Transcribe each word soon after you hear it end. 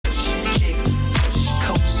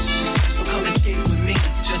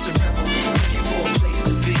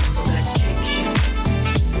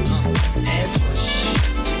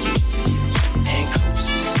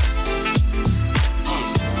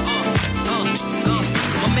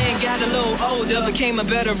older, became a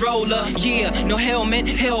better roller. Yeah, no helmet,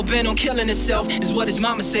 hell-bent on killing himself, is what his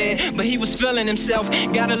mama said. But he was feeling himself,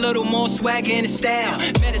 got a little more swagger in his style.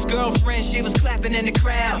 Met his girlfriend, she was clapping in the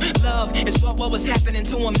crowd. Love is what was happening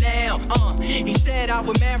to him now. He said I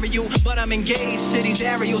would marry you, but I'm engaged to these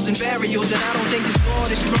aerials and burials, and I don't think this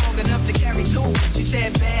board is strong enough to carry two. She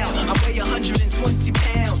said, bow, I weigh 120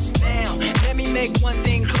 pounds. Now, let me make one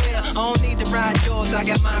thing clear, I don't need to ride yours, I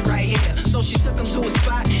got mine right here. So she took him to a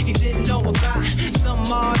spot he didn't know about, some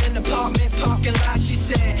mall in the apartment parking lot. She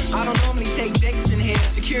said, I don't normally take dates in here.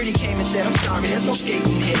 Security came and said, I'm sorry, there's no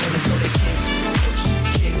skating here. And so they kick, push,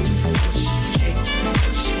 kick, push, kick,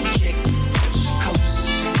 push, kick, push, coast.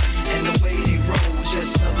 And the way they roll,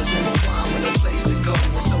 just lovers in the twine with no place to go.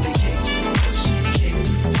 And so they kick, push, kick,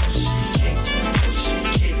 push, kick, push,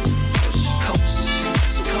 kick, push, coast.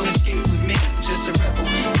 So come and skate with me, just a rebel,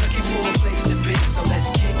 looking for a place to be. So let's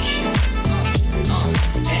kick,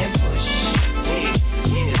 and push,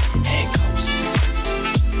 yeah, and coast.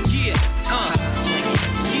 Yeah,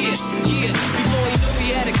 yeah. Before he knew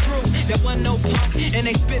he had a crew, there wasn't no punk, and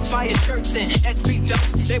they spit fire shirts and SB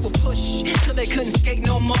dunks. They would push till they couldn't skate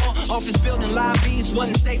no more. Office building lobbies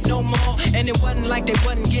wasn't safe no more, and it wasn't like they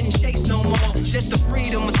wasn't getting chased no more. Just the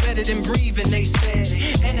freedom was better than breathing, they said.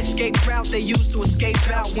 An escape route they used to escape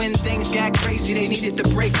out when things got crazy. They needed to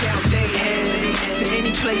break out. They had to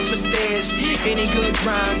any place with stairs, any good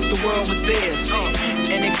grinds, the world was theirs.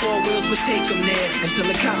 And they four wheels would take them there until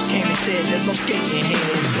the cops came and said, there's no skating here.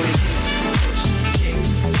 So they push, kick,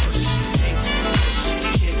 push, kick, push,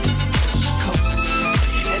 kick, push, coast.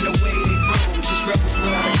 And the way they roll, just rebels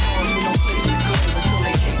without a cause with no place to go. And so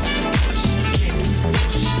they kick, push, kick,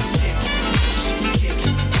 push, kick, push, kick,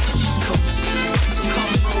 push, coast. So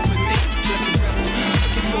come roll with me, just a rebel,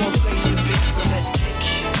 looking for a place to be. So let's kick,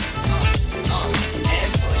 and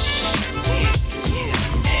push, yeah,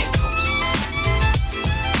 and coast.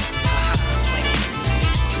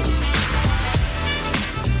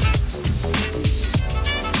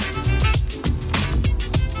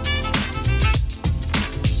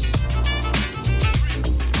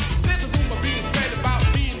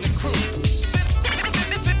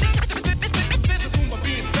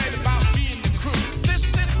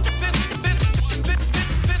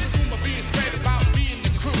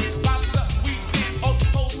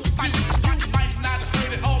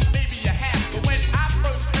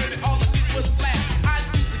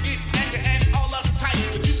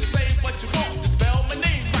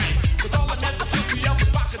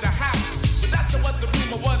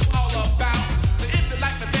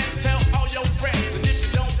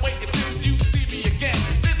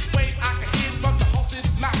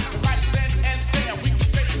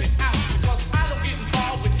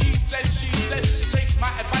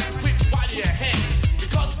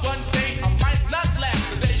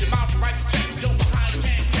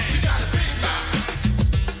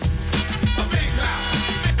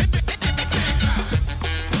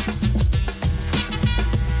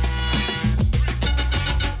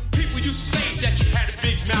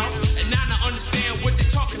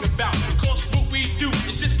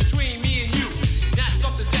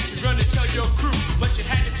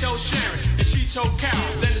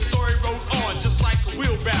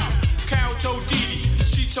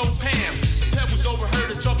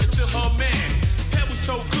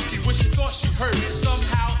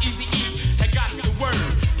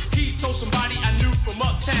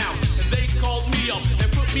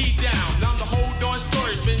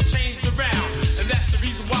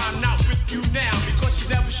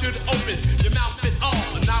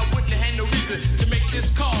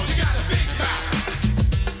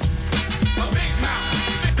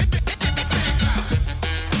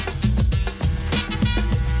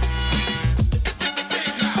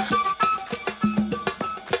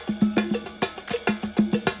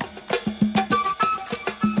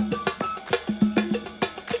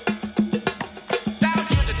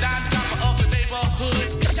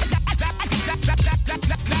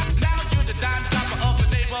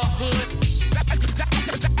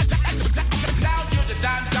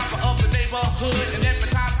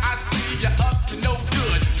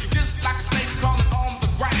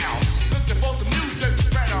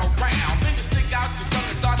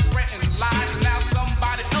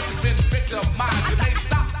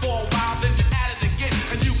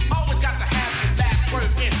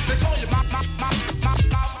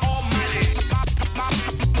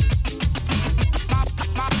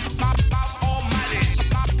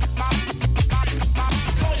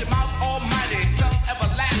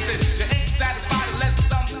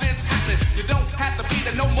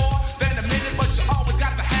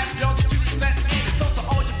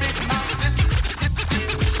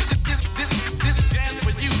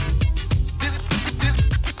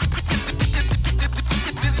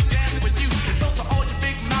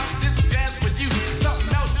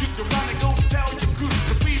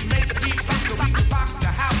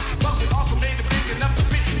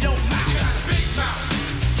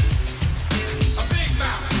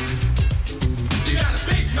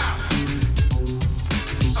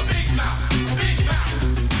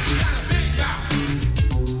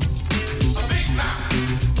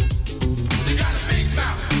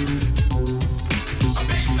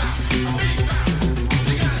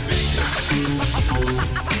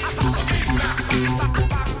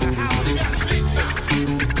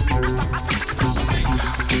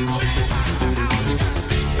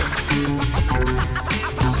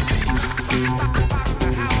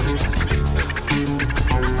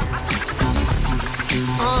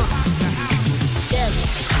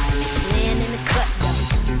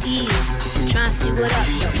 Posse, what up,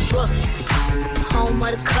 though? Brooklyn, home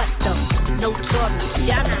of the cutthroats. Notorious,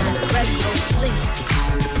 y'all know how the rest go sleep.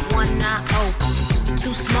 One eye open,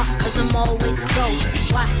 too smart cause I'm always gold.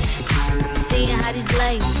 Watch, seeing how these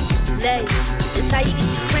lames, it's how you get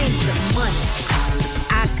your friends the money.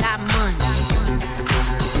 I got money.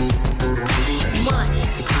 Money,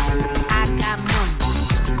 I got money.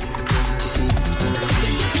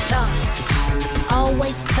 Tough,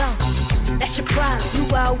 always tough. That's your problem,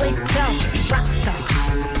 you always tough. Rockstar,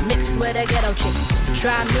 mixed with a ghetto chick.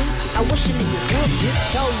 Try me, I wish a nigga would get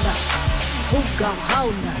shoulder. Who gon'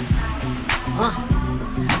 hold us?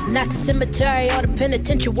 Not the cemetery or the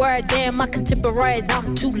penitentiary. Damn, my contemporaries,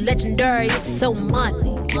 I'm too legendary. It's so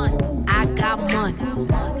money. I got money.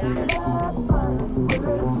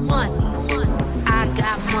 Money. I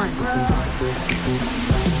got money.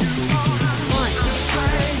 Money.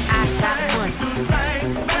 I got money.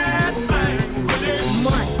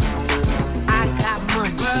 Money. I got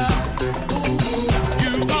money.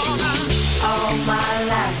 All my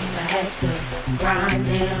life I had to grind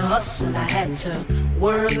and hustle. I had to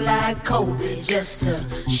work like Kobe just to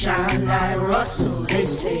shine like Russell. They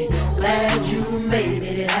say, glad you made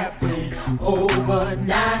it happen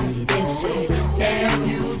overnight. They say, damn,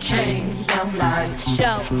 you changed. I'm like,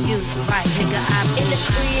 show you right, nigga. I'm in the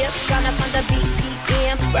crib tryna find the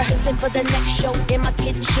BPM, rehearsing for the next show in my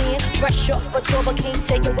kitchen. Fresh off a tour, but can't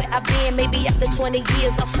tell you where I've been. Maybe after 20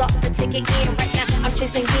 years, I'll start to take it in. Right now, I'm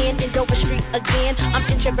chasing in Dover Street again. I'm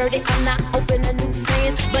introverted, I'm not open to new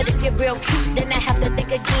friends. But if you're real cute, then I have to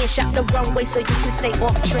think again. Shop the wrong way so you can stay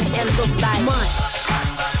off trend and look like money.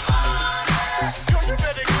 Girl, you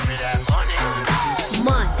better give me that money.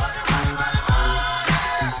 Money.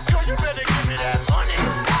 Girl, you better give me that money.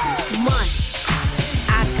 Money.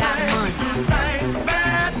 I got money.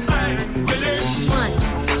 Money.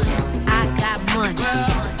 I got money.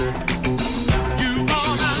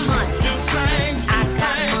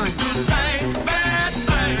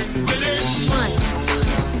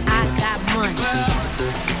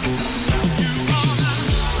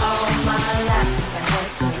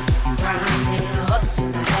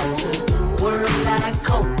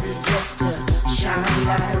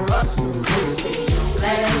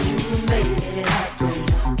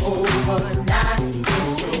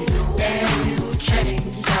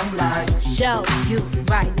 Yo, you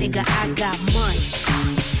right, nigga, I got money.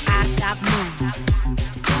 I got money.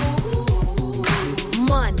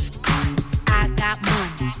 Money. I got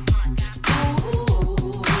money.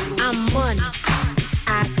 I'm money. I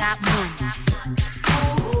got money.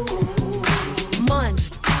 Money.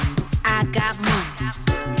 I got money.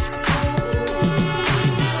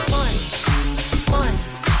 Money. Money.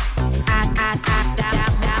 I got money.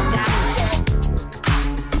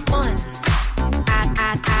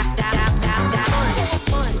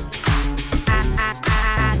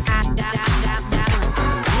 I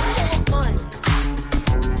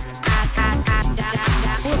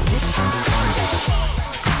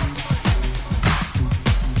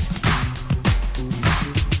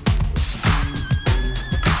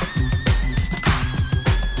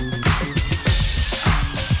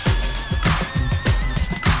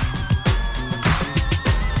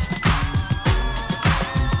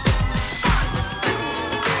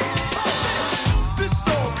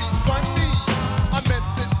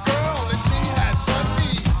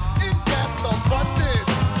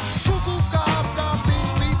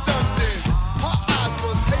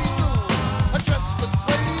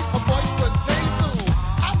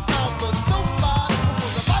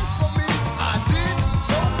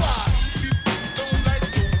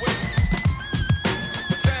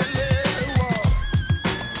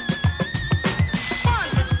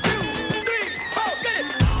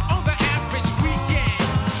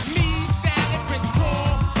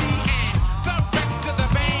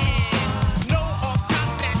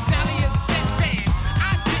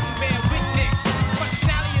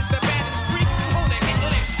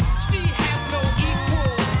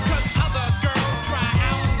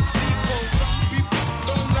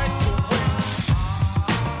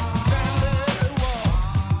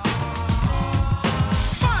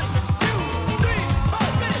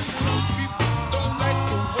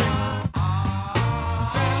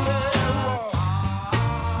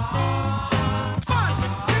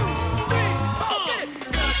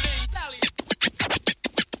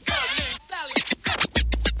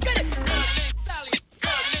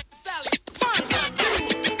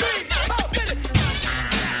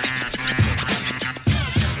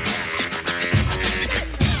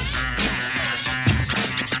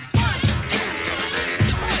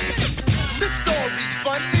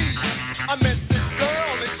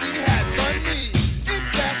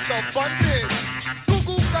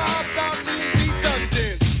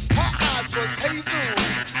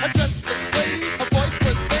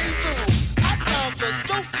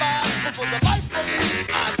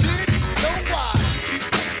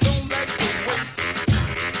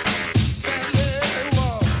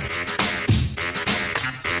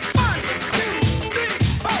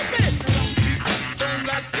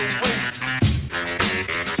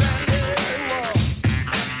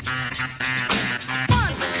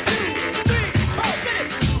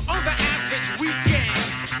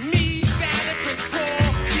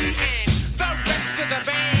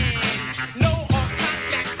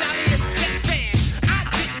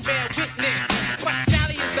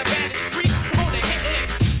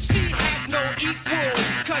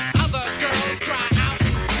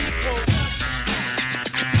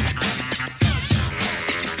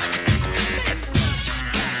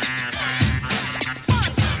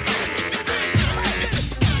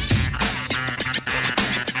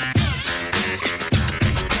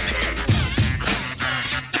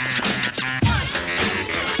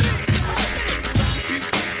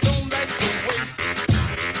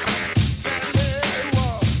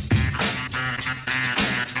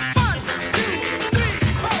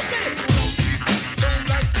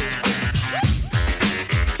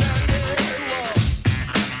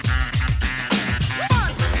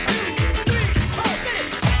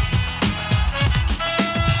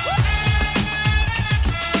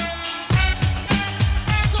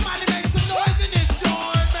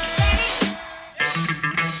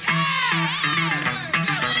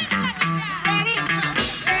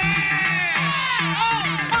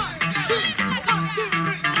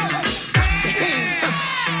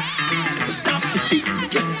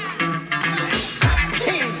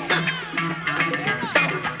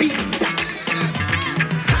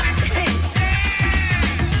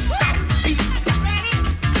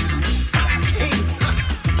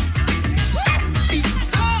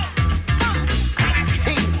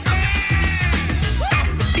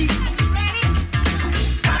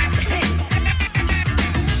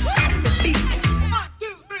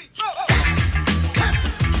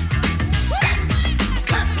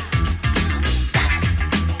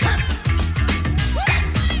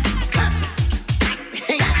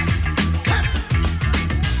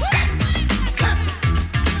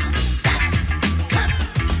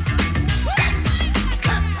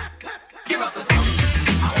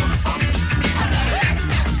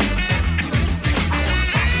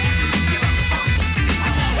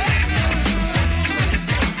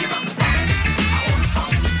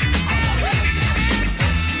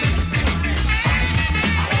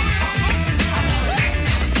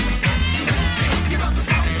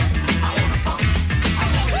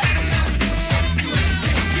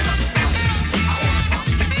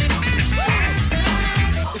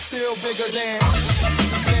still bigger than.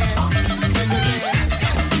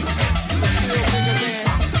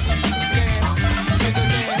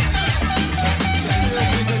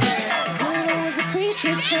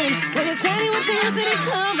 When his daddy was there, said he'd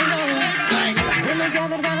come along. When they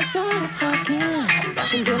gathered round and started talking,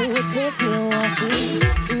 that's when Billy would take me walking.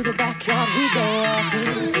 Through the backyard we go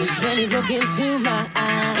walking. Then he'd look into my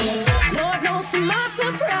eyes. Lord knows to my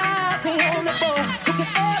surprise, the only boy who could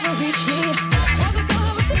ever reach me was the son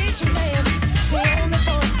of a preacher man. The only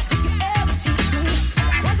boy who could ever teach me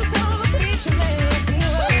was the son of a preacher man. He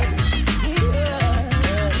was.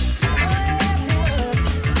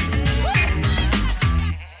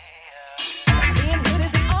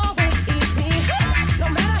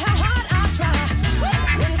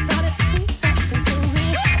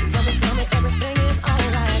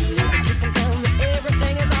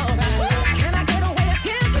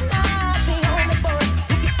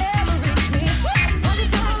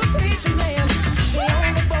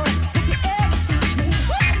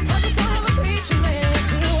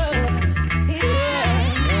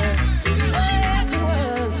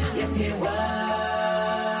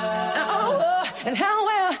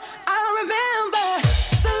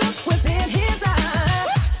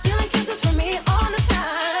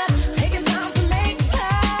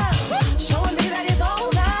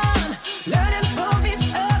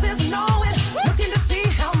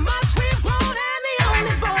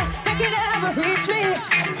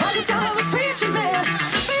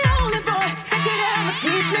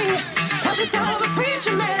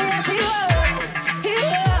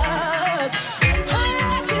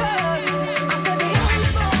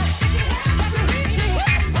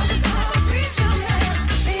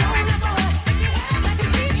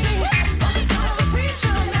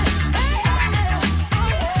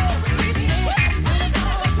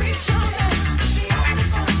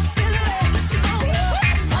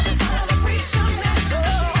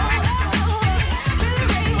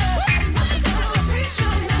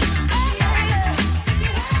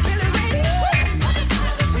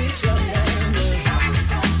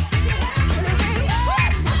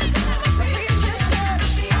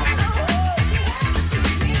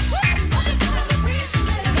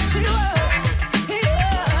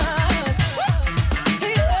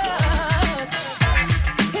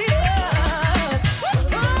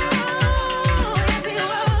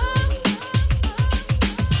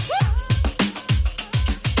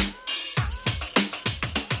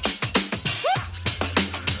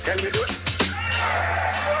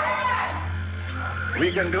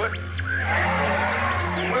 We can do it.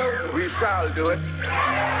 We shall do it.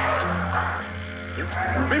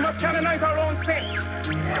 We must canonize our own things,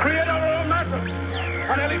 create our own matters,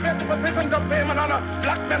 and elevate the positions of fame and honor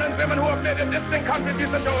black men and women who have made a distinct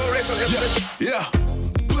contribution to our racial history. Yeah,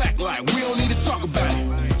 black light, we don't need to talk about it.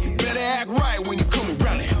 You better act right when you come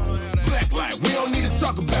around it. Black light, we don't need to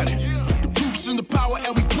talk about it. The proof's in the power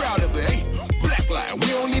and we proud of it, eh? Black light, we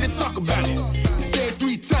don't need to talk about it. You say it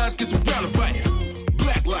 3 times, get some round about it.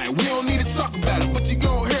 Black light, we don't need to talk about it. What you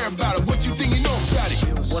gonna hear about it? What you think you know about it?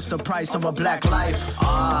 What's the price of a black life?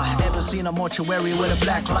 Ever seen a mortuary with a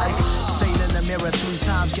black life? Say it in the mirror 3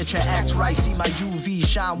 times, get your act right. See my UV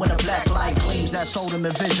shine when a black light gleams. That sold them a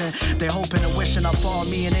vision. They hoping and wishing I fall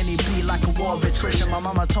me in any beat like a war of attrition. My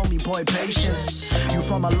mama told me, boy, patience. You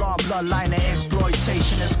from a long bloodline of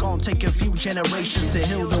exploitation. It's gonna take a few generations to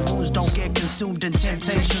heal the wounds. Don't get consumed in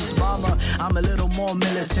temptations. Mama, I'm a little more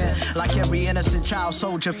militant. Like every innocent child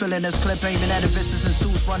soldier, filling his clip, aiming at edifices and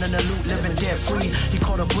suits, running the loot, living debt free. He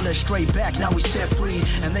caught a bullet straight back, now we set free.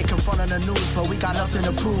 And they confront on the news, but we got nothing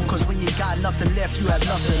to prove. Cause when you got nothing left, you have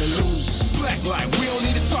nothing to lose. Black light, we don't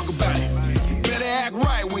need to talk about it. You better act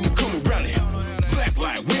right when you come around it. Black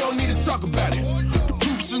light, we don't need to talk about it. The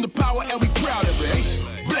proof's in the power and we proud of it,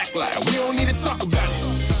 eh? Black light, we don't need to talk about it.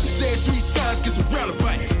 You say it 3 times, get some round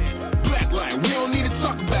about it. Black light, we don't need to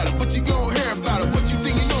talk about it. What you gonna hear about it? What you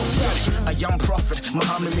think you know about it? A young prophet,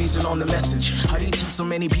 Muhammad Mizan on the message. How do you teach so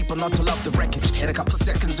many people not to love the wreckage? In a couple of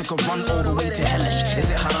seconds it could run all the way to hellish. Is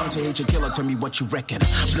it haram to hate your killer? Tell me what you reckon.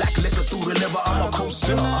 Black liquor through the liver, I'm a cold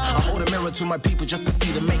sinner. I hold a mirror to my people just to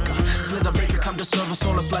see the maker. Slither baker, come to serve us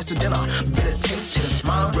all a slice of dinner. Bitter taste, hit a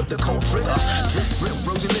smile, rip the cold trigger. Drip, drip,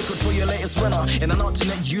 rosy liquid for your latest winner. In an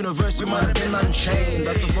alternate universe, we might have been unchained.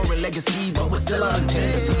 That's a foreign legacy, but we're still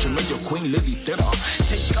untamed. The future made your Queen Lizzie thinner.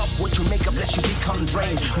 Take up what you make up, lest you become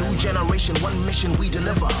drained. New generation, one mission we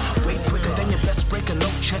deliver. Way quicker than your best breaker, no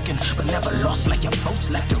checking. But never lost like your boats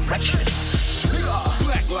lack direction.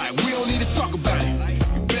 Black light, we don't need to talk about it.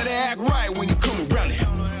 You better act right when you come around it.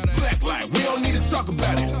 Black light, we don't need to talk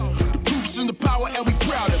about it. The proof's in the power and we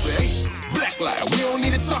proud of it, eh? Black light, we don't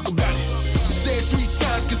need to talk about it. You say it 3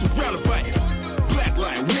 times, get some proud about it.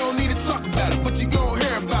 Blacklight, we don't need to talk about it, but you gon'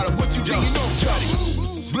 hear about it. What you think you know about it?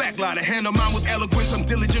 Blacklight, I handle mine with eloquence. I'm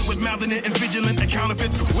diligent with mouthing it and vigilant at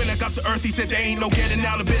counterfeits. When I got to Earth, he said there ain't no getting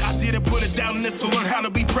out of it. I didn't put it down in it, so learn how to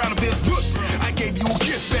be proud of it. Look, I gave you a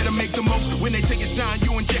gift, better make the most. When they take it shine,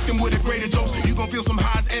 you inject them with a greater dose. You gon' feel some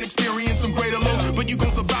highs and experience some greater lows, but you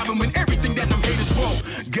gon' survive and win everything that them haters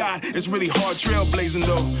want. God, it's really hard trailblazing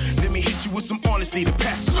though. Let me hit you with some honesty. The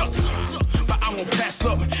past sucks, but I won't pass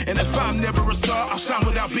up. And if I'm never a star, I'll shine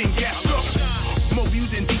without being gassed up. More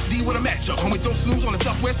views in DC with a matchup. Homie, don't snooze on the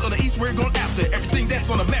southwest or the east, we're going after everything that's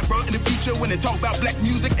on the map, bro. In the future, when they talk about black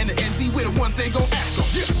music and the NZ, we're the ones they gon' ask them.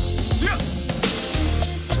 Yeah, yeah.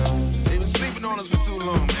 They been sleeping on us for too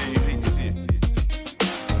long, man. You hate to see it.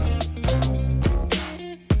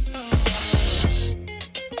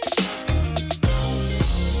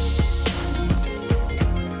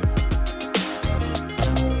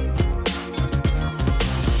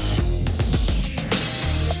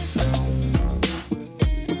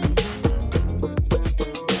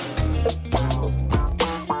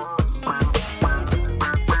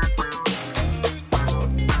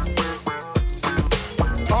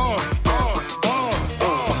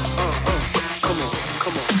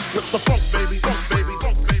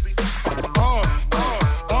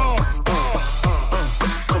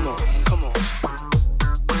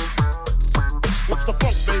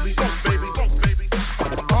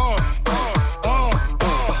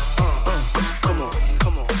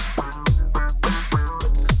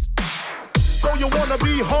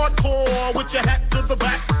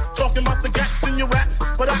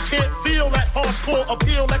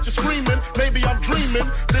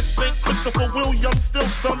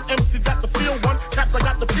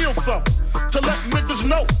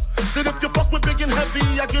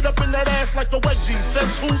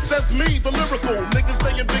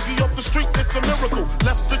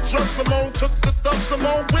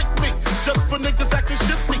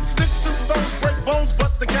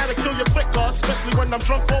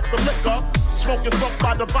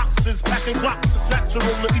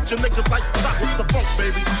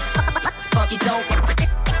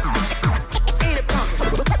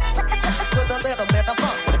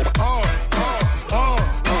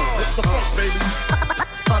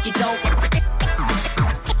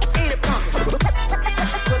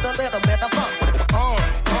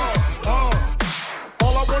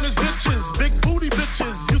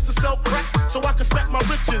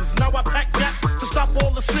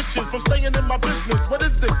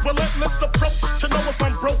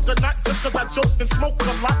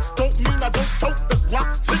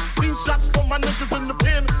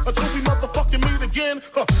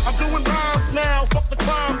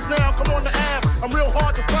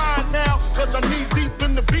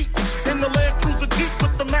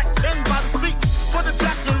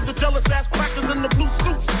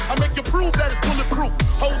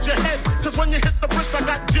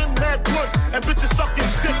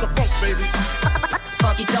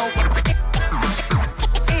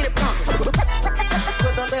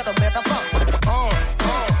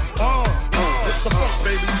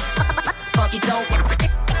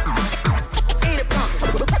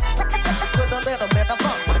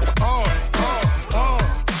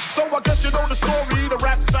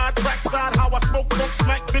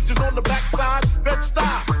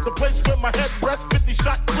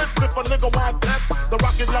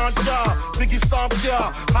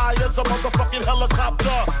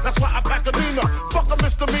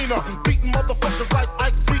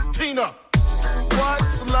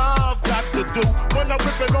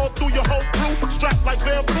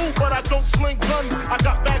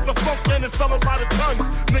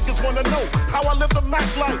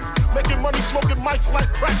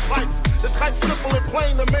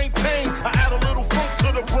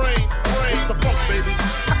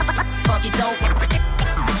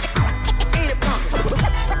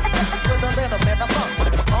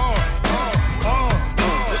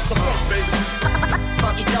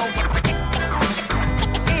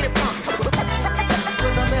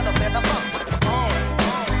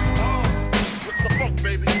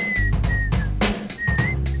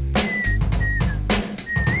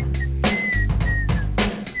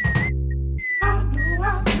 I know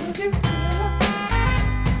I love you.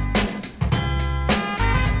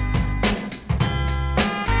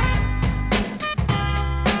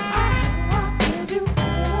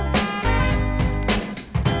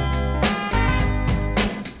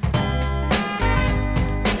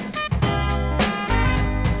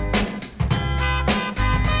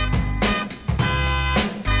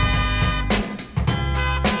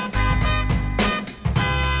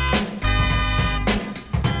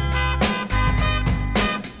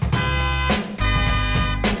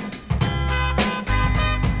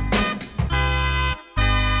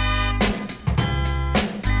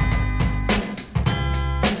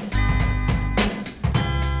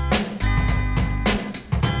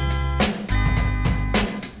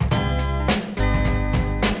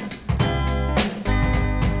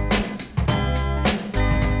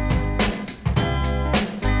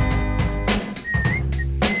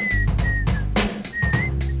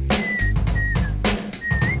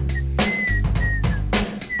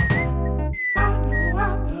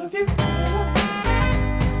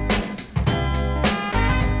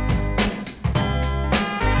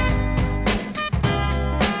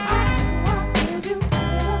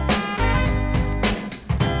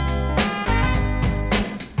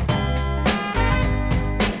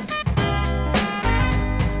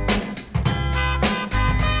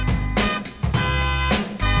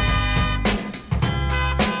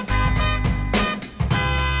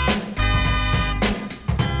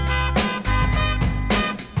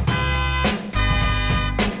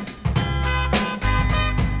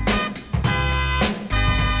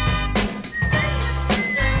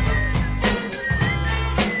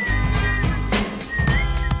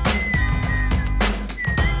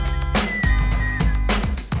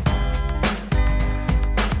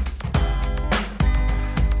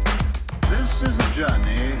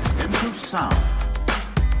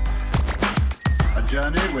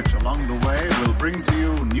 Friday will bring to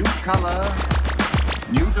you new color,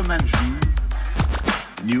 new dimension,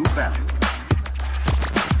 new value.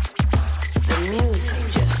 The music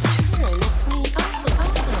just turns me on.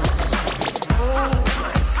 Oh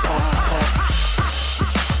my God.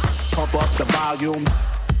 Pump up the volume.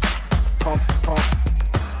 Pump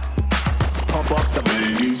up the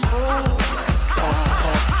bass.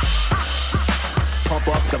 Pump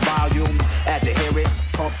up the volume as you hear it.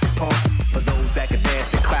 Pump. For those that can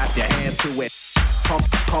dance and clap your hands to it. Pump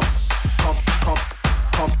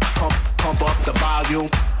up the volume.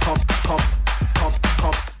 Pump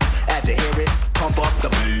as you hear it. Pump up the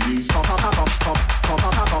bass. Pump up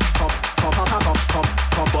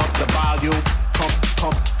the volume.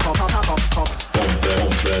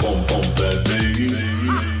 Pump that bass.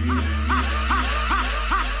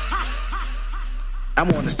 I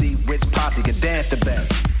wanna see which posse can dance the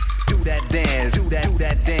best. Do that dance.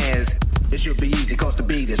 It should be easy cause the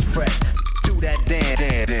beat is fresh. Do that dance.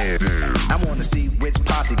 I wanna see which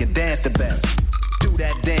posse can dance the best. Do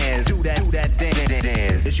that dance.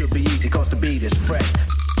 It should be easy cause the beat is fresh.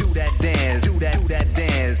 Do that dance.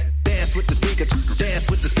 Dance with the speaker. Dance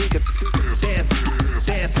with the speaker. Dance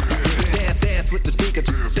with the speaker.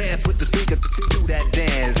 Dance with the speaker. Do that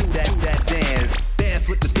dance. Dance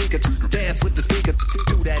with the speaker. Dance with the speaker.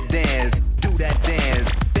 Do that dance.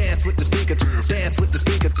 Dance with the speaker. Dance with the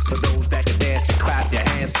speaker. For those that can dance and clap your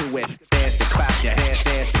hands to it. Dance and clap your hands.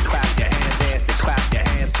 Dance and clap your hands. Dance and clap your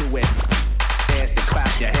hands to it. Dance and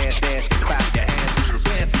clap your hands. Dance and clap your hands.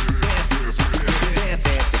 Dance and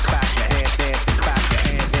clap your hands. Dance and clap your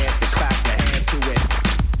hands. Dance and clap your hands to it.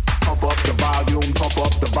 Pump up the volume. Pump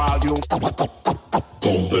up the volume.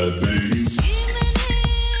 Pump that bass.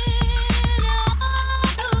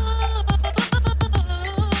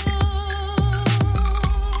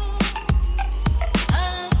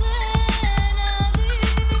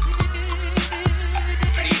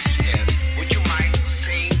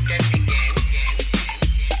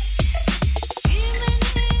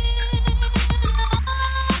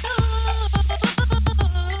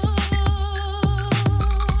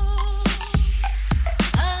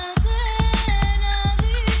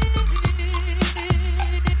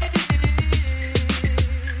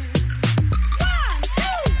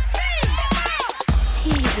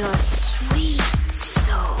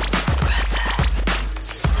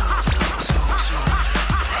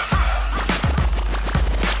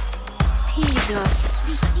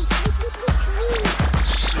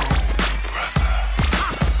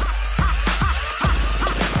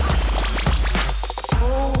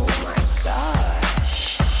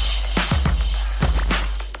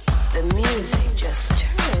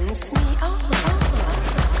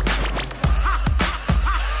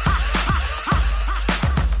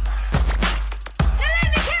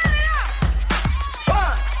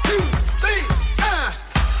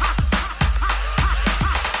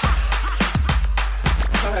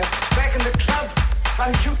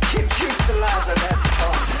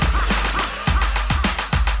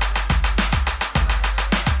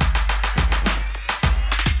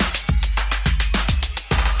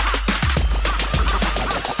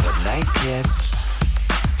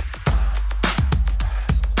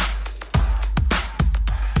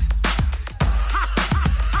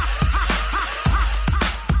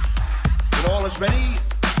 Ready?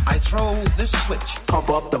 I throw this switch. Pump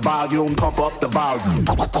up the volume. Pump up the volume.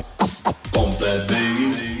 Pump that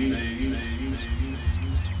bass.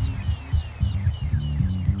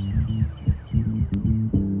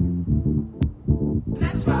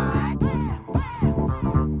 That's right.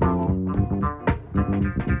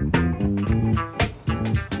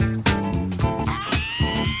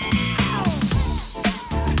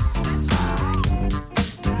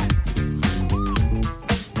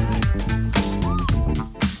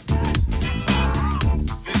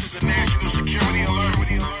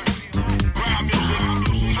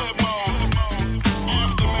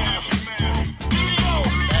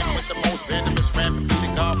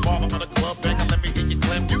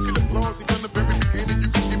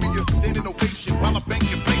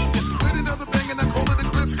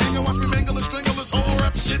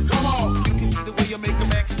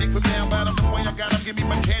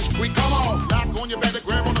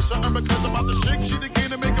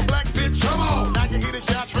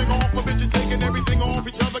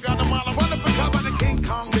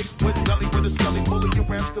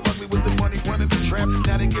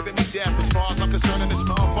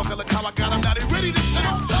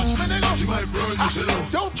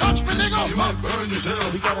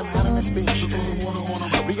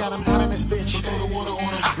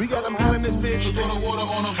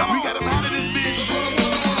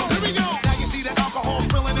 Here we go. Now you see the alcohol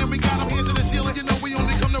spilling and we got them hands in the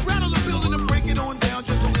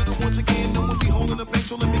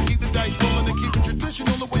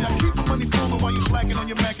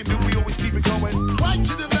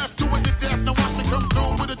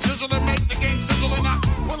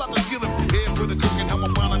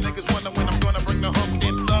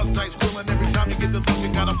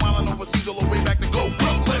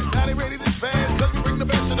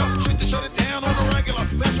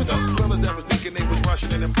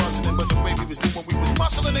hustling, but the way we was doing, we was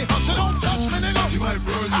muscling, they hustle. Don't touch me, nigga. You might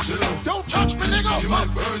burn yourself. Don't touch me, nigga. You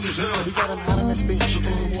might burn yourself. We got them hot in this bitch. So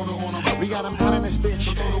throw the water on them. We got them hot in this bitch.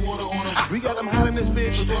 So throw the water on them. We got them hot in this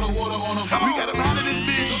bitch. So throw the water on them. We got them hot in this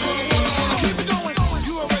bitch. So throw the water on them. Keep it going.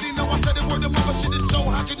 You already know I said it word to mother. Shit is so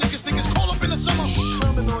hot, you niggas think it's cold up in the summer.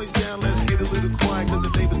 Turn the noise down, let's get a little quiet. Cause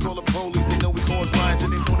the neighbors call the police. They know we cause riots.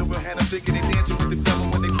 And they wonder what had them thinking they dancing with the devil.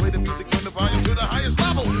 When they play the music, turn the volume to the highest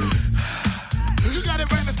level. You got it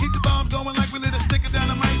right, let's keep the bombs going like we lit a sticker down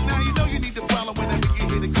the mic. Now you know you need to follow whenever you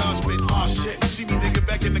hear the gun spit. Aw shit, see me nigga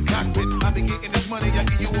back in the cockpit. I be getting this money, I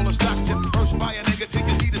give you all a stock tip. First buy a nigga till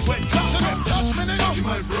you see the sweat drop. So don't touch me, nigga. You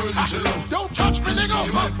might burn yourself. Don't touch me, nigga.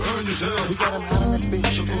 You might burn yourself. We got them hot in this bitch.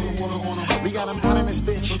 So throw the water on them. We got them hot in this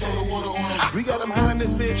bitch. So throw the water on them. We got them hot in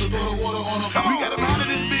this bitch. So throw the water on them. We got them hot in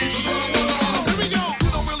this bitch. So throw the water on them. Here we go. You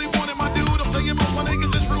don't really want it, my dude. I'm saying most my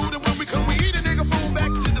niggas is rude. And when we come, we eat a nigga food.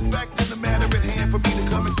 Back to the fact of the matter at hand. For me to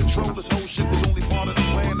come and control this whole shit was only part of the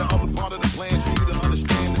plan. The other part of the plan for you to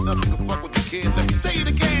understand that nothing can fuck with the kid. Let me say it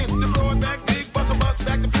again. The broad back, big bus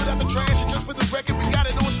back to put out the trash. And just for the record, we got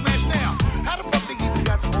it on smash now. How the fuck they even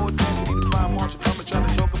got the audacity to climb March and come and try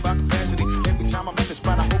to talk about capacity? Every time I'm in the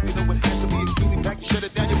spot, I hope you know it has to be extremely packed. You shut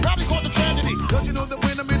it down, you probably caught the tragedy. Cause you know that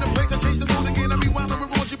when I'm in a place, I change the mood again. I be wildin'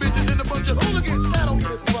 with raunchy bitches and a bunch of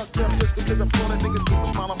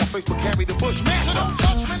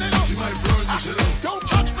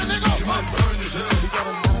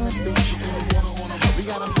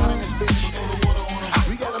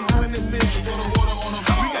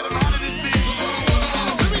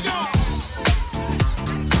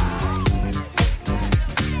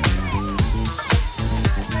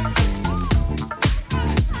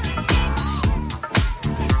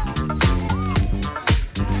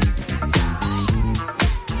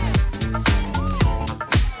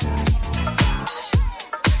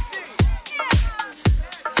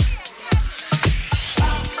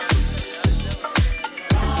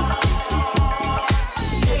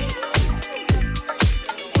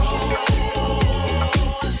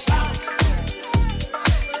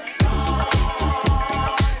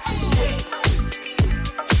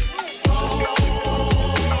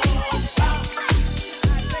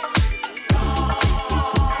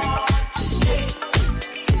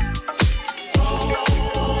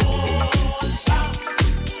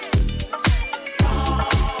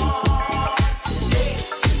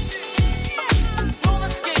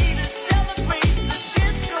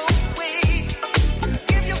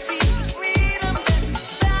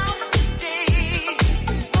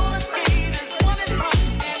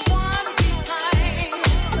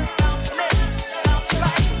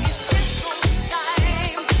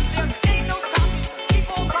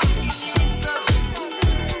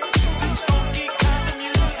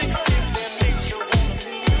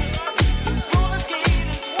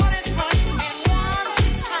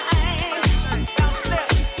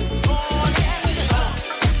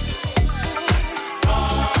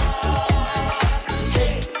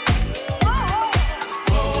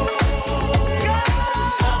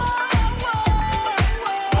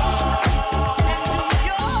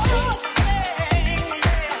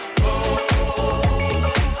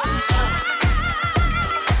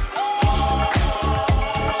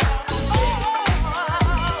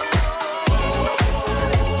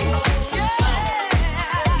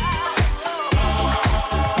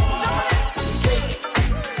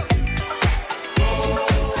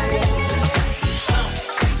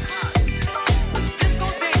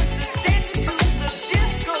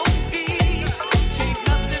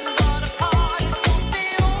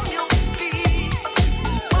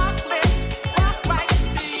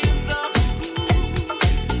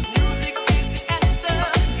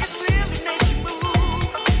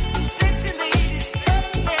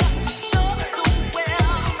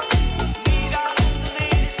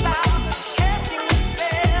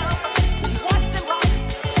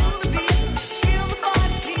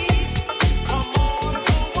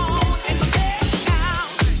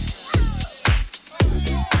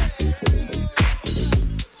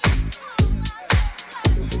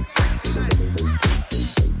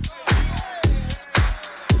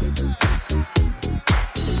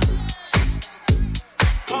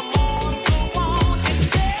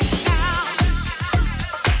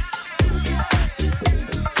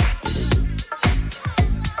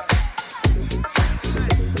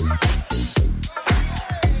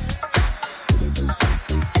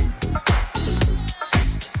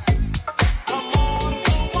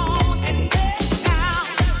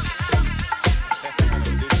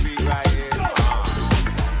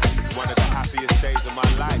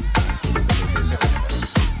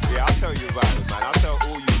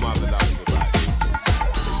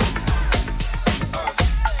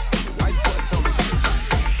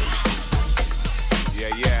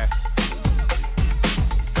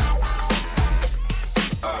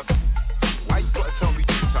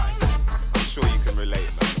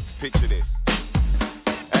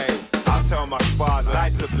my spars,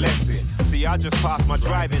 life's a blessing. See, I just passed my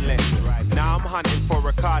driving lesson. Now I'm hunting for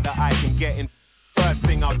a car that I can get in. First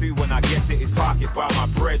thing I'll do when I get it is park it by my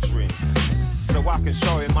brethren, so I can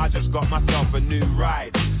show him I just got myself a new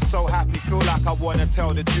ride. So happy, feel like I wanna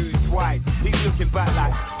tell the dude twice. He's looking back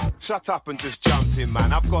like, shut up and just jump in,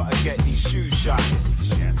 man. I've gotta get these shoes shining.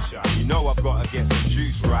 You know I've gotta get some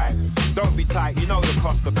juice, right? Don't be tight, you know the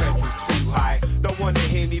cost of petrol's too high. Don't wanna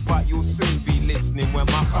hear me, but you'll soon be listening when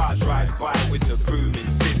my car drives by with the booming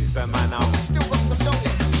system, and I'm still got some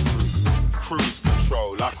knowledge. Cruise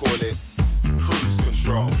control, I call it. Cruise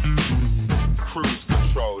control. Cruise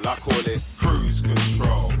control, I call it. Cruise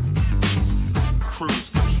control. Cruise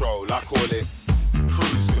control, I call it.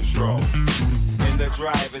 Cruise control. In the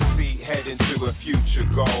driver's seat, heading to a future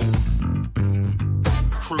goal.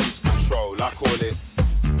 Cruise control, I call it.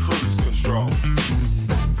 Cruise control.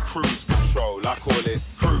 Cruise control, I call it.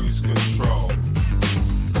 Cruise control.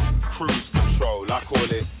 Cruise control, I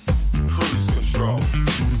call it. Cruise control.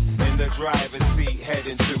 In the driver's seat,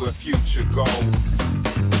 heading to a future goal.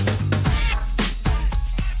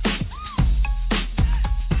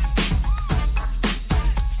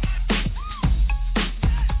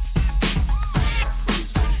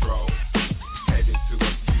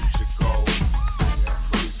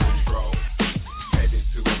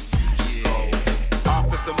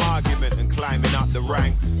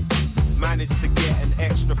 Managed to get an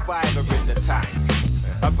extra $5 in the tank.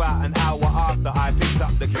 About an hour after I picked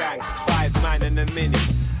up the gang, 5 man in a minute,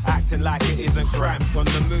 acting like it isn't cramped. On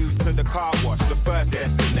the move to the car wash, the first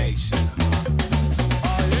destination.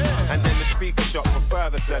 And then the speaker shop for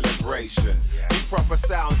further celebration. Big proper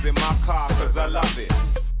sounds in my car cause I love it.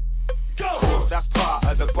 Of course, that's part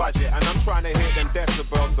of the budget, and I'm trying to hit them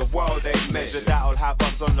decibels the world ain't measured. That'll have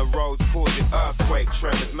us on the roads causing earthquake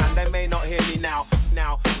tremors. Man, they may not hear me now.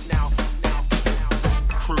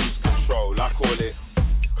 Cruise control, I call it.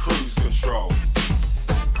 Cruise control.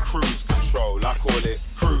 Cruise control, I call it.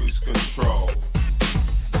 Cruise control.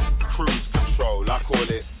 Cruise control, I call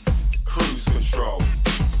it. Cruise control.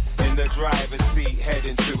 In the driver's seat,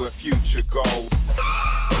 heading to a future goal.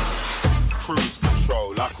 Cruise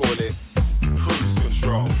control, I call it. Cruise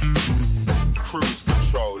control. Cruise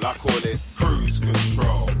control, I call it. Cruise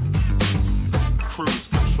control. Cruise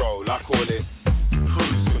control, I call it.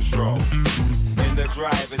 Cruise control. In the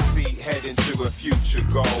driver's seat, heading to a future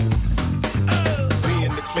goal. Me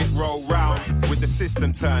and the click roll round with the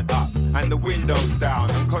system turned up and the windows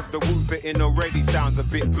down. And cause the woofer in already sounds a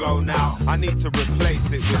bit blown out, I need to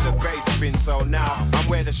replace it with a bass spin. So now I'm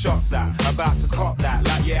where the shop's at, about to cop that.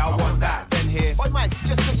 Like yeah, I want that. Then here, oh mate, you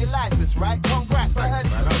just got your license, right? Congrats, I heard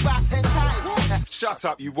it took about 10 times. Shut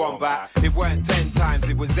up, you wombat. It weren't 10 times,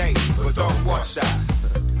 it was 8. But don't watch that.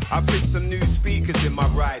 I put some new speakers in my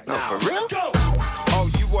ride now. For real? Oh,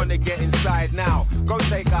 you wanna get inside now? Go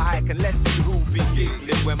take a hike and let's see who be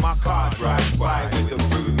giggling when my car drives by with the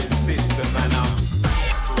booming system and I'm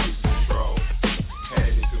cruise control,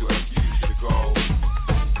 headed to a future goal.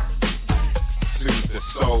 Soothe the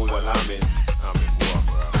soul while I'm in what,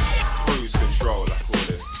 bro? Cruise control, I call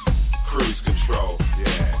it. Cruise control,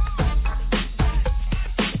 yeah.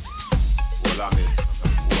 While I'm in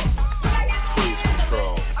what? Cruise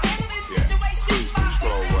control.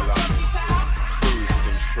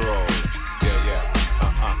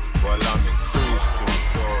 Well, I'm in cruise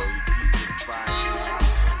control. You can find me.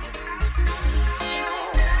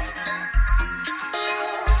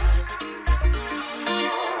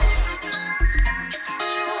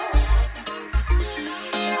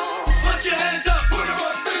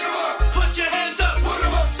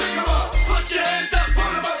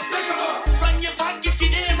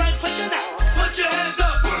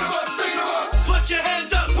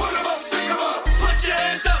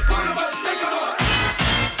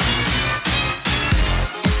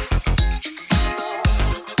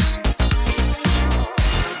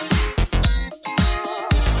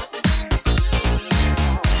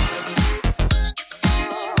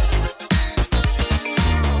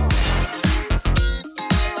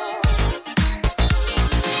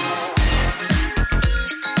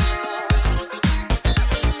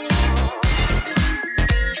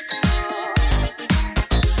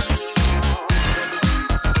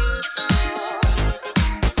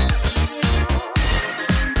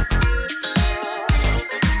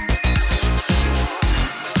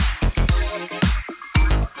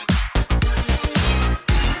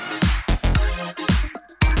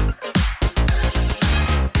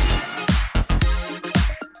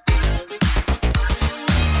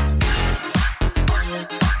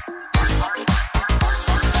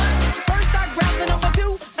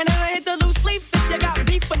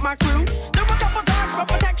 my crew. There were a couple guards for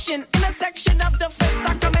protection in a section.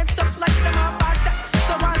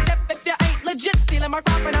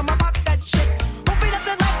 my crop and I'ma pop that shit. Moving up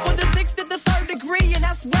the life for the 6th to the 3rd degree, and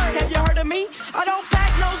that's word. Have you heard of me? I don't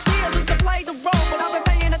pack no steel just to play the role, but I've been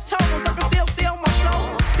paying a toll, so I can still steal my soul.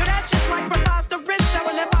 Yo, that's just like preposterous. I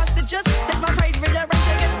will never just take my trade, rearrange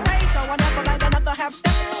and get paid, so I never let another half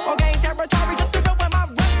step or gain territory just to ruin my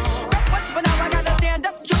rep. Rep what's, but now I gotta stand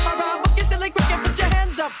up, jump around, book your silly cricket, put your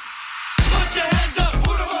hands up. Put your hands up,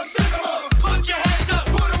 put 'em up, stick 'em up. Put your hands up,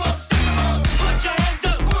 put 'em up, stick 'em up. Put your hands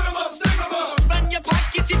up, put 'em up, stick 'em up. Run your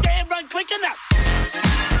pockets, you damn run quick enough.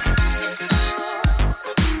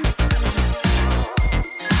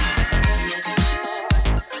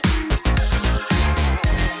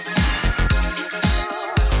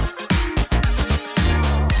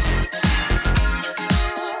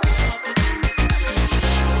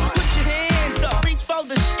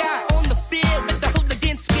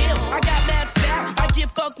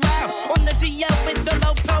 On the DL with the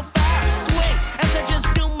low profile swing as I just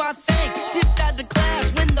do my thing. Dipped out the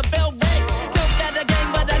clouds when the bell rang. Don't got a gang,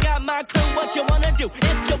 but I got my crew. What you wanna do?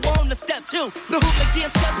 If you wanna step two, the hooligan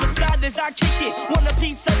step aside as I kick it. Want a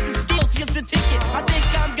piece of the skills? Here's the ticket. I think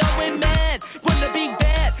I'm going mad. Wanna be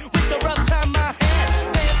bad with the rough time I had.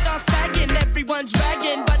 Pants are sagging, everyone's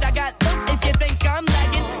dragging, but I got look if you think I'm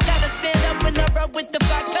lagging. Gotta stand up in the road with the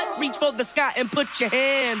fly cut. Reach for the sky and put your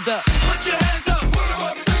hands up. Put your hands up. Put 'em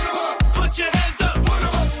up. Put your hands up, put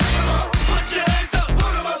 'em up, stick 'em up. Put your hands up,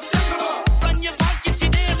 put 'em up, stick 'em up. Run your pockets, you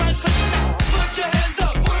damn right quick enough. Put your hands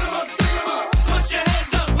up, put 'em up, stick 'em up. Put your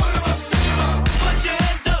hands up, put 'em up, stick 'em up. Put your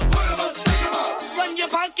hands up, put 'em up, stick 'em up. Run your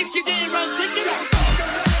pockets, you damn right quick enough.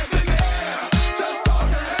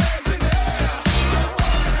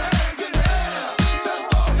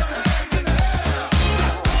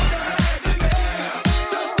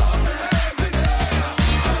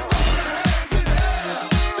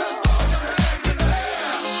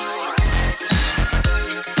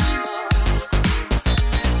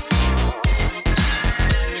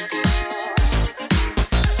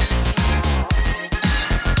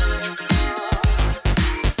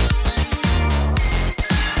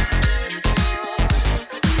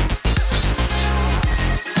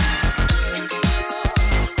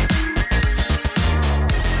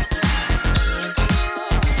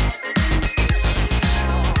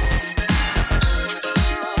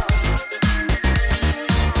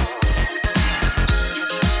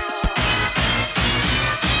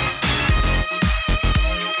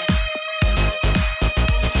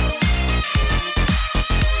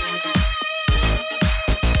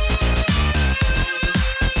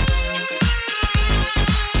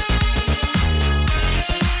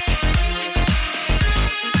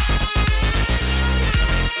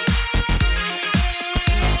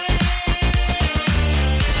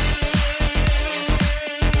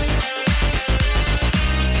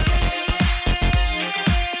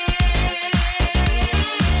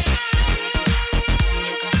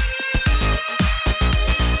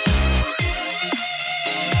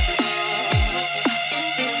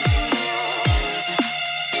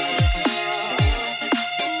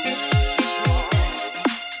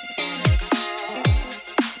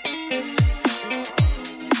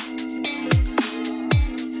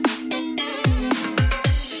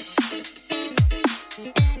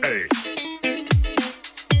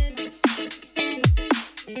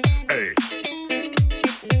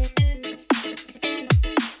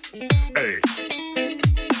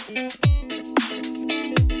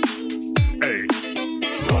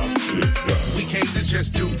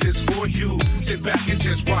 just do this for you. Sit back and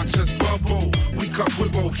just watch us bubble. We come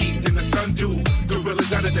with more heat than the sun do.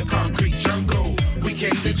 Gorillas out of the concrete jungle. We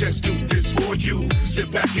came to just do this for you. Sit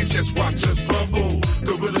back and just watch us bubble.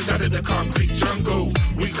 Gorillas out of the concrete jungle.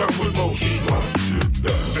 We come with more heat.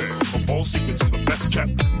 Of all secrets, I'm the best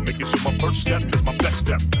kept. Making sure my first step is my best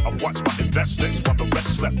step. I watch my investments while the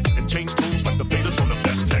rest slept. And change tools like the Vaders on the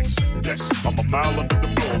best text. Yes, I'm a mile under the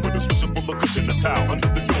floor with a swisher full of cushion, a towel under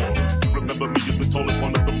the door. You remember me as the tallest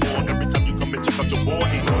one of the board. Every time you come and check out your board,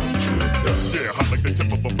 he yeah, hot like the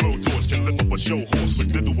tip of a blowtorch. Can lift up a show horse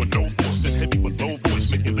with little or no force. This heavy with low voice,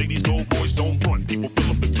 making ladies go boys don't front. People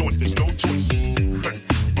fill up the joint, there's no choice.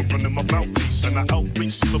 I'm running my mouthpiece and I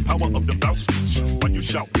outreach to the power of the bout speech. While you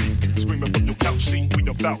shout me, screaming from your couch seat, we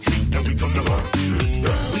about heat and we come to love.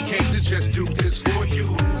 We came to just do this for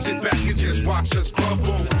you. Sit back and just watch us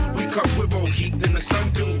bubble. We come with more heat than the sun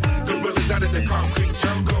do. Gorillas out of the concrete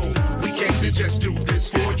jungle. We came to just do this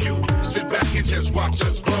for you. Sit back and just watch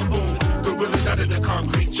us bubble. Gorillas out of the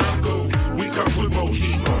concrete jungle. We come with more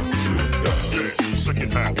heat. Yeah,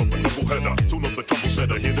 second half of a double header. Tune up the trouble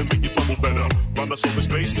setter, here to make you bubble better. Rhinoceros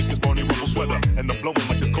base, thick as Barney Rubble sweater. And I'm blowing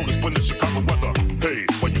like the coldest winter Chicago weather. Hey,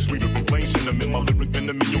 why you screaming from plain cinnamon? My lyric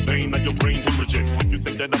venom in your vein, now your brain hemorrhaging. You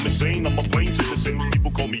that I'm insane. I'm a plain citizen.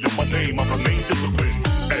 People call me on my name. I remain disciplined.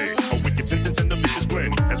 Hey, a wicked sentence and a vicious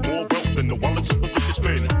blend has more wealth than the wallets of the richest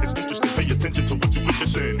men. It's interesting. Pay attention to what you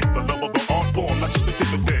witnessing. The love of the art form, not just the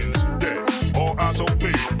dividends. Yeah, all eyes on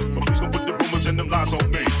me. So please don't put the rumors and them lies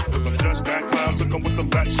on me. Cause I'm just that clown to come with the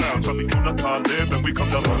fat sound. Tell me you not how I live and we come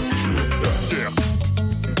to learn. Yeah.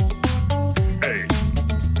 Hey.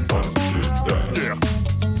 Yeah.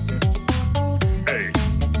 Hey.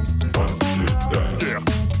 Yeah. Hey. Yeah.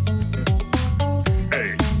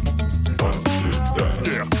 Hey.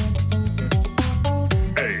 Yeah.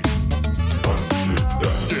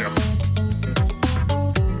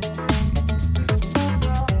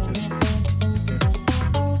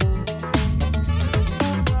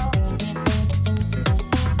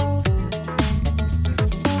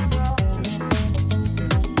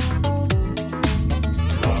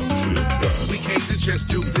 Just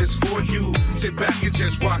do this for you. Sit back and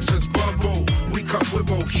just watch us bubble. We come with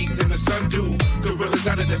more heat than the sun do. Gorillas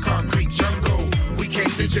out of the concrete jungle. We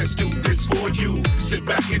came to just do this for you. Sit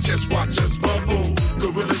back and just watch us bubble.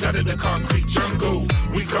 Gorillas out of the concrete jungle.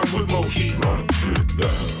 We come with more heat. Run shit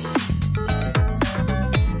down.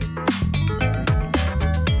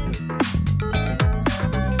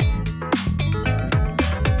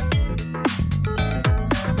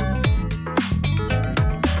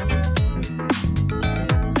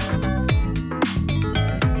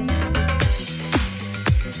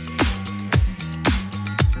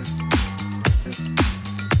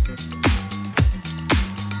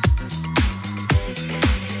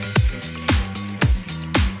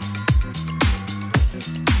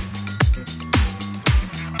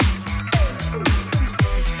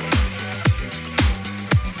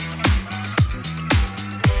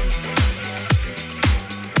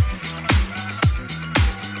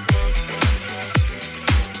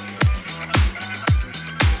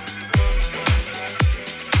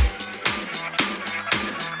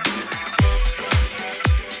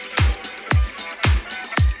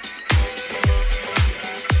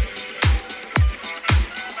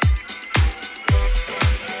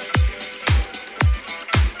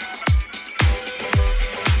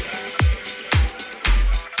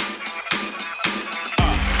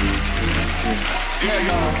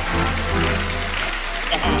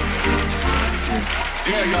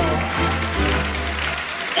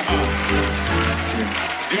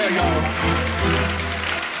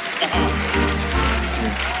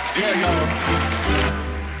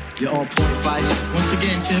 You're on point five. Once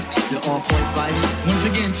again, tip. You're on point five. Once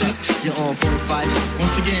again, tip. You're on point five.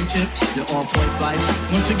 Once again, tip. You're on point five.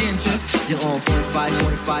 Once again, tip. You're on point five.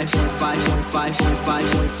 Point five. Point five. Point five. Point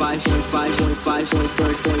five. Point five. Point five. Point five.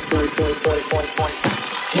 Point five.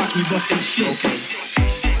 Watch me bust that shit. Okay.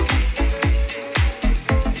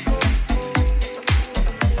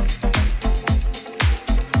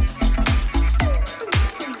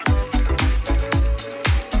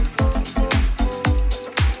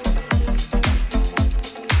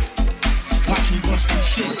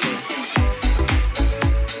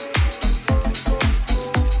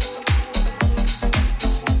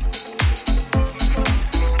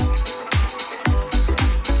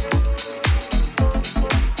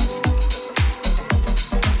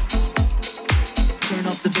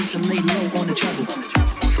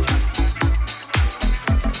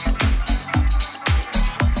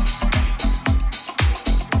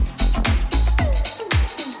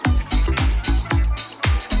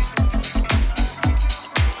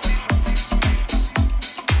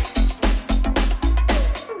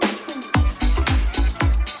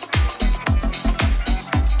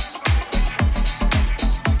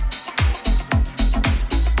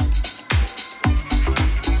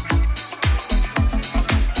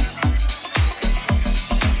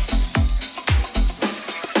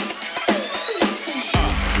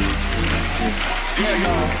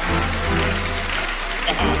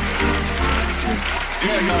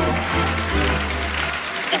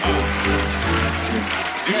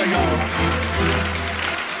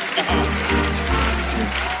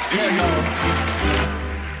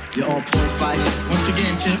 You're on point five. Once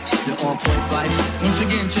again, tip. You're on point five. Once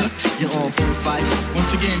again, tip. You're on point five.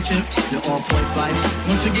 Once again, tip. You're on point five.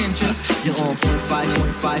 Once again, tip. You're on point five.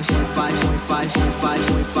 Point five. Point five. Point five. Point five.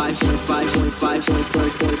 Point five. Point five. Point five.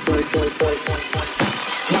 Point five.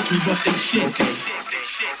 Watch me bust that shit. Okay.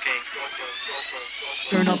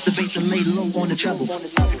 Turn up the bass and lay low on the treble.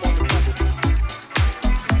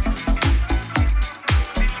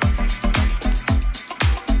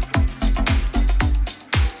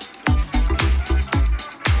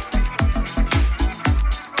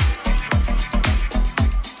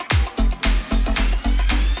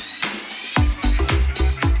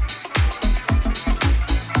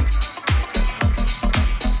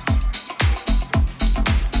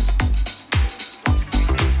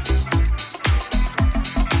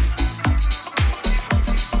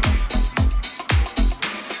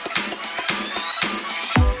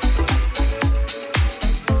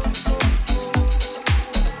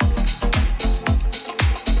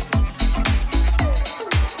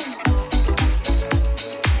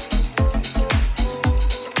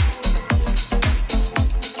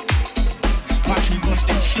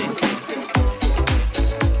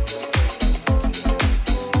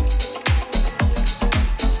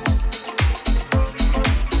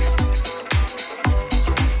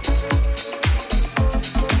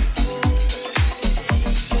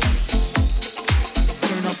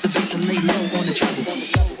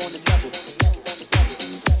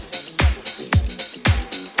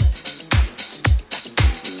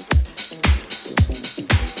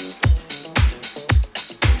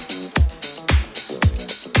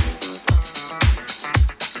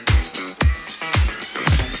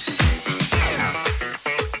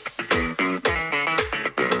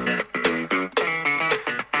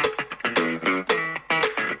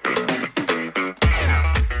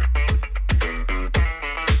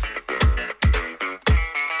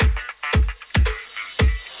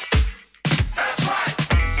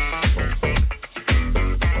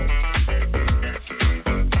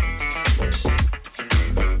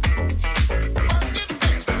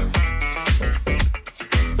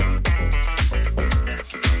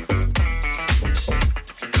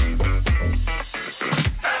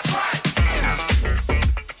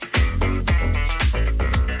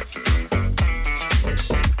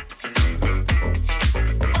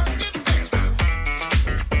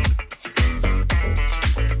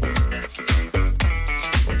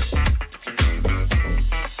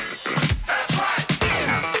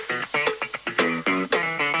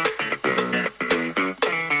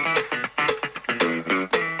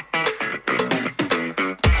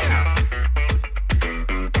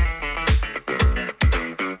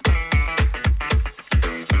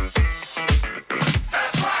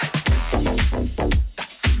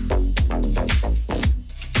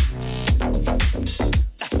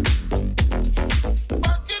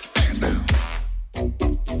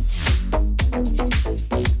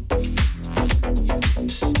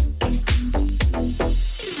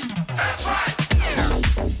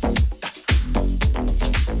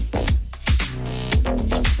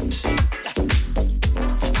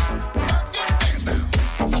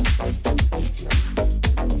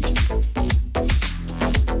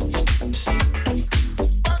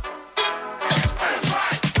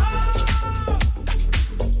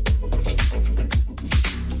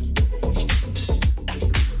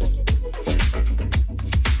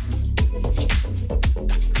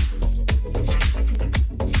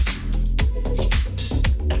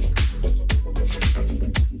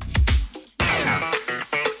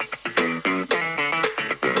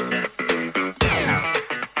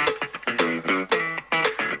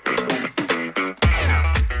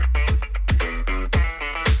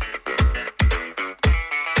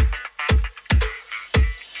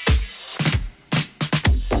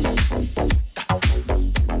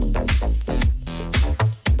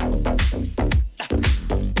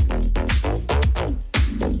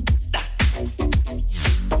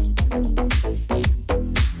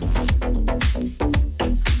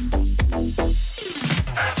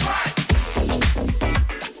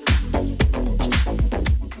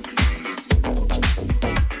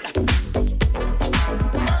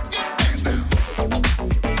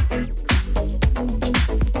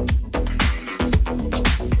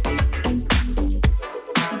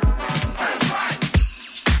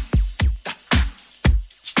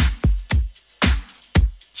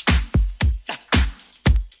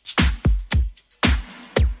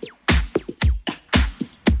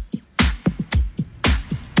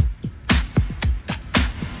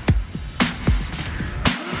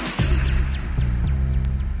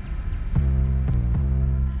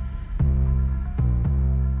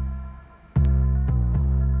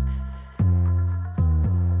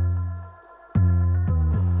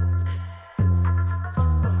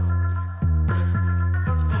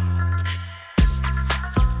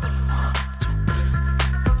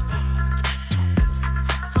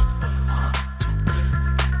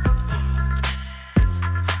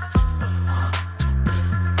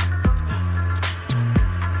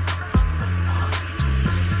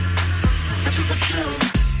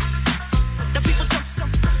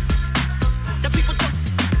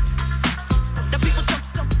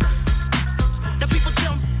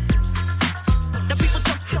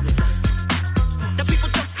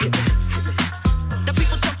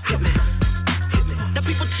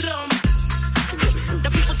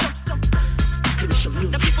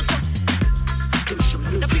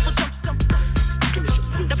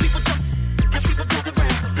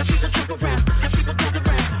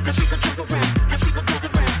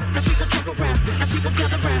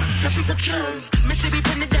 Mississippi,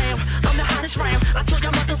 putting it down. I'm the hottest round. I told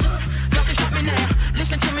y'all mother, y'all can stop me now.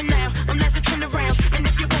 Listen to me now. I'm lasting 20 rounds. And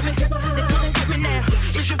if you want me, then come and get me now.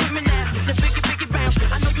 Is you with me now? Let's biggie bounce.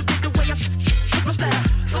 I know you dig the way I flip my style.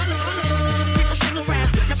 People sing around.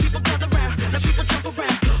 Now people gather around. Now people jump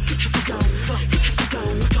around. Get you go, get you go, get you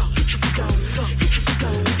go, get you go, get you go, get you go, get you go,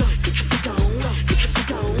 get you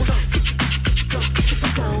go, get you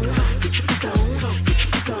go,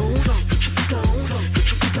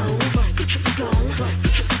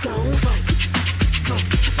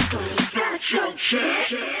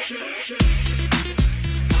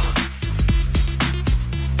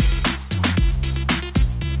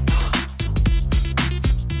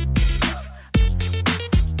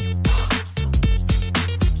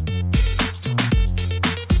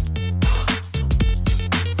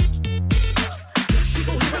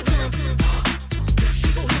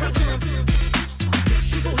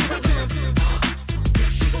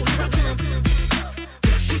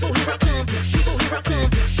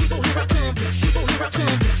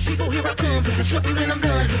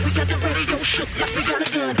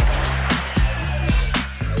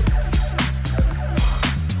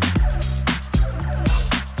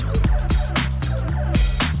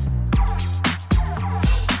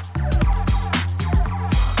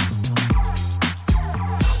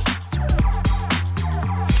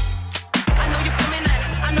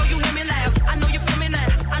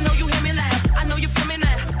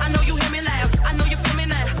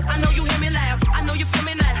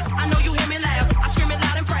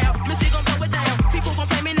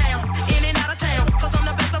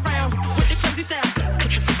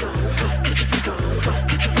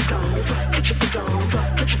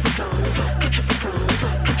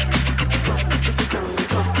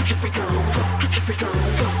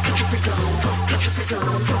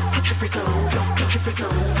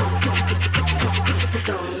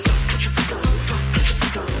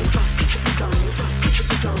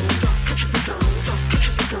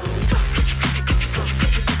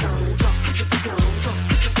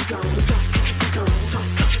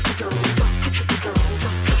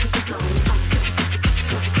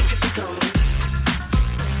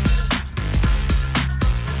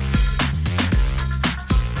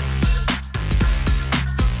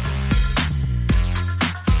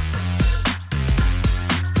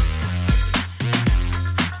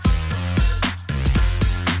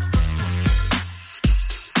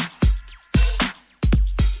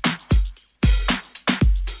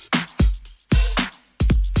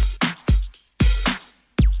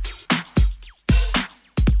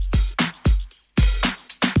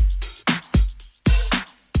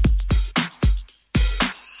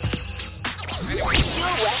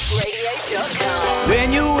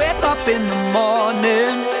 When you wake up in the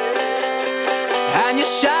morning and you're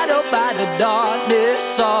shadowed by the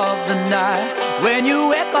darkness of the night. When you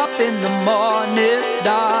wake up in the morning,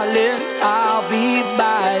 darling, I'll be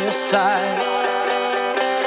by your side.